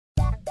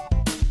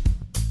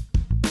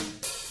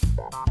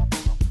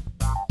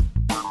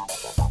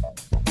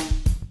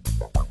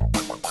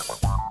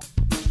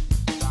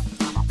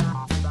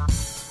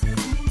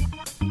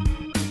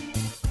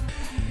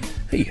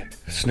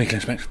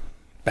Sneaky Specs,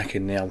 back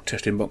in the old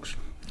testing box.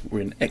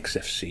 We're in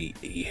XFCE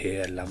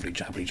here, lovely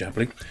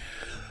jubbly.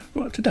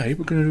 Right, today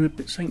we're going to do a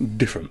bit something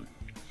different.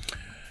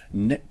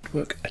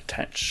 Network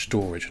attached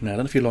storage. Now, I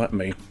don't know if you're like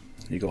me,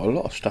 you've got a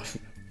lot of stuff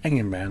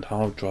hanging around,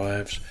 hard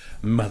drives,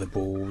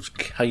 motherboards,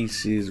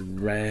 cases,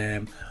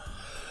 RAM.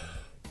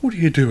 What do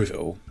you do with it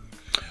all?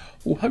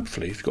 Well,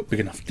 hopefully, if you've got big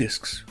enough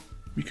disks,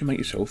 you can make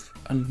yourself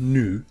a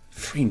new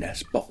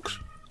FreeNAS box.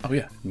 Oh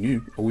yeah,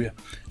 new, oh yeah.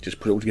 Just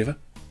put it all together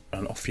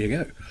and off you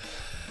go.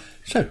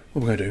 So,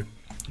 what we're going to do,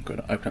 I'm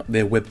going to open up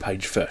their web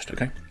page first,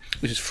 okay?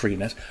 This is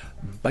FreeNAS,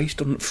 based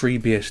on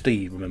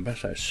FreeBSD, remember?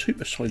 So,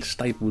 super solid,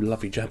 stable,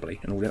 lovely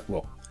jubbly, and all that.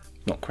 Well,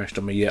 not crashed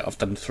on me yet. I've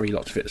done 3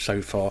 lots of it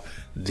so far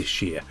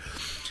this year.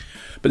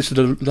 But this is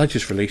the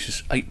latest release,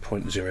 it's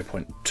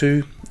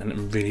 8.0.2,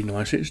 and really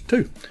nice it is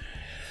too.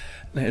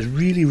 Now, it's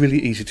really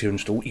easy to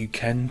install. You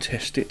can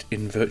test it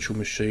in virtual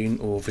machine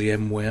or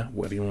VMware,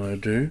 whatever you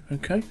want to do,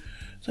 okay?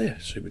 So yeah,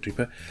 super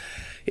duper.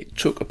 It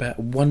took about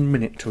 1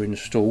 minute to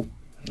install,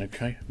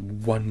 okay?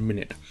 1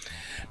 minute.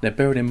 Now,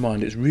 bearing in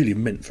mind, it's really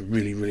meant for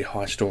really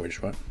high storage,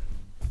 right?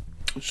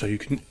 So you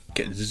can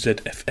get the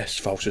ZFS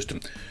file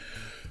system,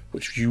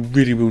 which you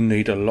really will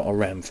need a lot of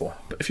RAM for.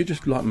 But if you're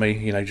just like me,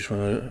 you know, just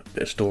want a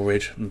bit of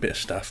storage and a bit of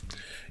stuff,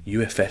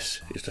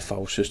 UFS is the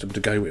file system to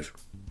go with.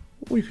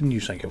 Or you can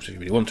use something else if you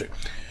really want to.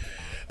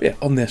 But yeah,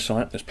 on their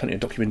site, there's plenty of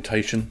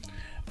documentation.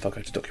 If I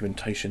go to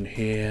documentation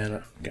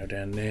here, go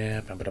down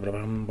there,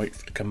 wait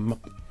for it to come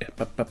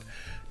up,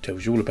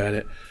 tells you all about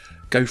it.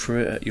 Go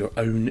through it at your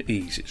own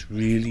ease. It's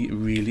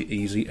really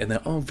easy, and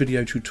there are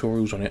video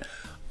tutorials on it.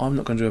 I'm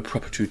not going to do a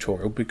proper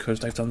tutorial because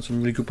they've done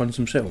some really good ones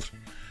themselves.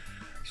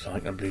 So I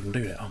ain't going to believe them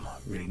do that, am I?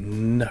 Really?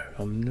 No,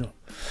 I'm not.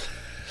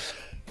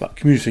 But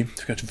community,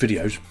 if I go to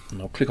videos,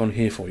 and I'll click on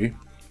here for you.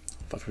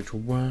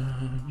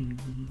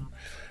 531.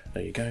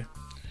 There you go.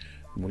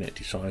 When it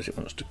decides it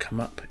wants to come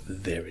up,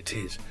 there it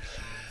is.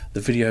 The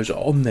videos are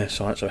on their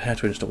site, so how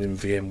to install in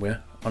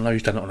VMware. I know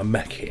he's done it on a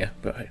Mac here,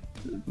 but hey,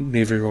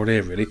 neither here or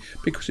there really,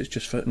 because it's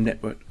just for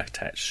network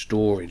attached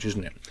storage,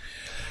 isn't it?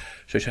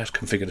 So it has to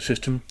configure the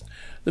system,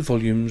 the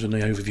volumes and the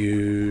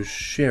overviews,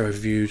 share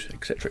overviews,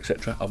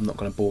 etc. I'm not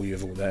going to bore you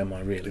with all that, am I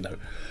really? No.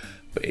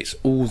 But it's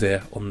all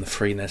there on the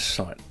FreeNAS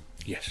site.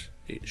 Yes,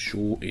 it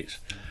sure is.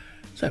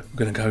 So we're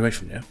going to go away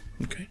from now.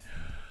 Okay.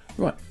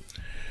 Right.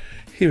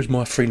 Here is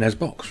my FreeNAS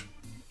box.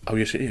 Oh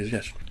yes, it is.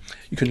 Yes.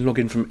 You can log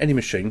in from any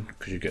machine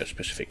because you get a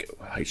specific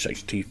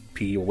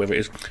HTTP or whatever it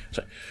is.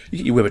 So you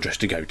get your web address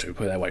to go to.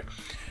 Put it that way.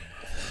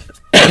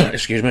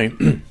 Excuse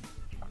me.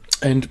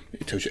 And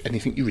it tells you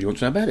anything you really want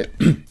to know about it.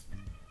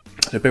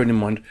 So bearing in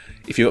mind,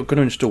 if you're going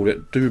to install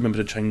it, do remember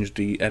to change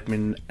the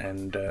admin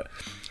and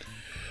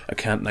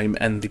account name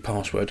and the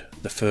password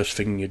the first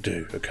thing you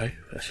do. Okay,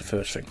 that's the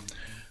first thing.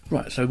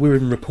 Right, so we're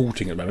in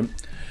reporting at the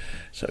moment.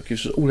 So it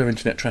gives us all our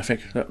internet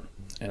traffic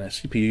and our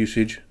CPU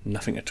usage,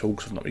 nothing at all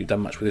because I've not really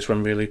done much with this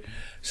one really.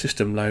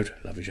 System load,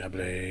 lovely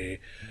jubbly,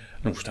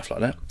 and all stuff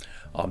like that.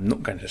 I'm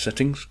not going to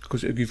settings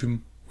because it'll give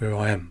him where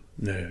I am.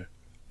 No.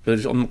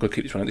 But I'm not going to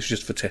keep this one, this is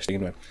just for testing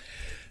anyway.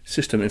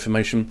 System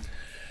information,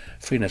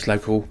 FreeNAS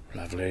local,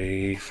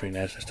 lovely,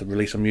 FreeNAS, that's the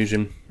release I'm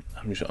using.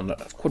 I'm using it on a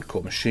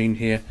quad-core machine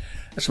here.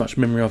 That's how much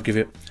memory I've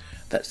given it.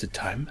 That's the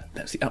time,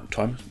 that's the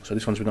uptime. So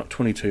this one's been up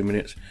 22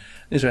 minutes.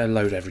 These are our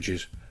load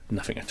averages.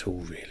 Nothing at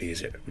all really,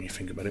 is it, when you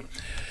think about it.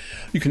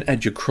 You can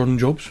add your cron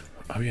jobs.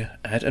 Oh yeah,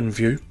 add and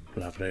view,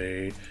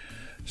 lovely.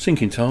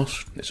 Syncing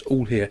tasks, it's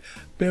all here.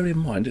 Bear in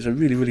mind, it's a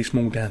really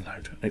small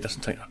download. And it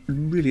doesn't take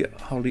really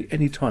hardly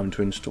any time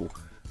to install.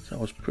 So I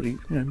was pretty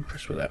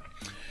impressed with that.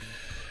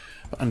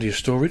 But under your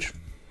storage,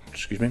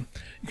 excuse me,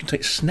 you can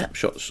take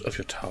snapshots of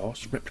your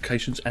tasks,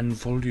 replications and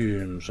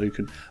volumes. So you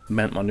can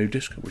mount my new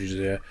disk, which is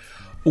there.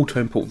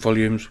 Auto import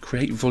volumes,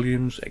 create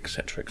volumes,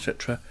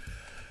 etc.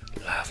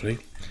 Lovely.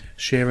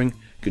 Sharing,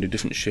 you can do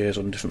different shares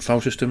on different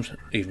file systems,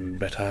 even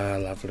better,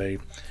 lovely.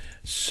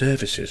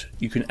 Services,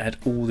 you can add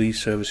all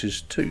these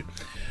services too.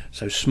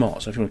 So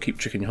smart, so if you want to keep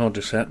checking your hard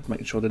disks out,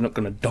 making sure they're not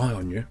going to die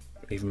on you,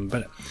 even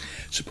better.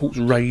 Supports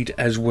RAID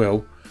as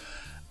well,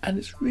 and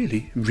it's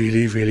really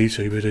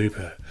super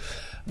duper.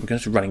 I'm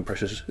going to running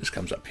processes, this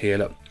comes up here,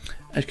 look.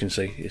 As you can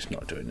see, it's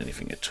not doing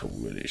anything at all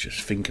really, it's just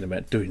thinking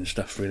about doing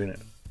stuff really,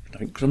 isn't it?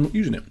 Nothing, because I'm not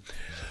using it.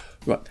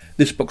 Right,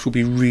 this box will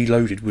be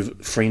reloaded with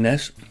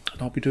FreeNAS,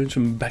 and I'll be doing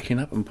some backing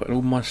up and putting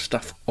all my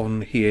stuff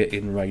on here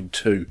in RAID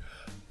 2.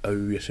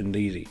 Oh yes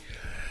indeedy.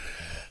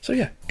 So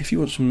yeah, if you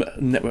want some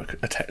network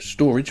attached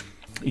storage,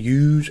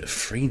 use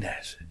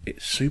FreeNAS.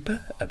 It's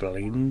super a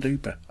bleeding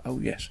duper. Oh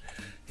yes.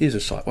 Here's the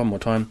site one more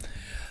time.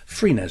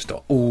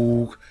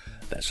 FreeNAS.org.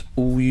 That's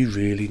all you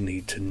really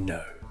need to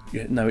know.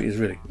 Yeah, no, it is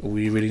really all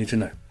you really need to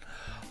know.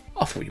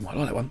 I thought you might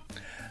like that one.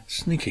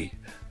 Sneaky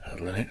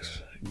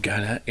Linux.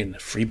 Gonna in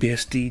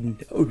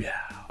FreeBSD. Oh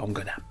yeah, I'm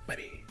gonna,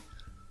 baby.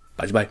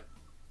 Bye bye.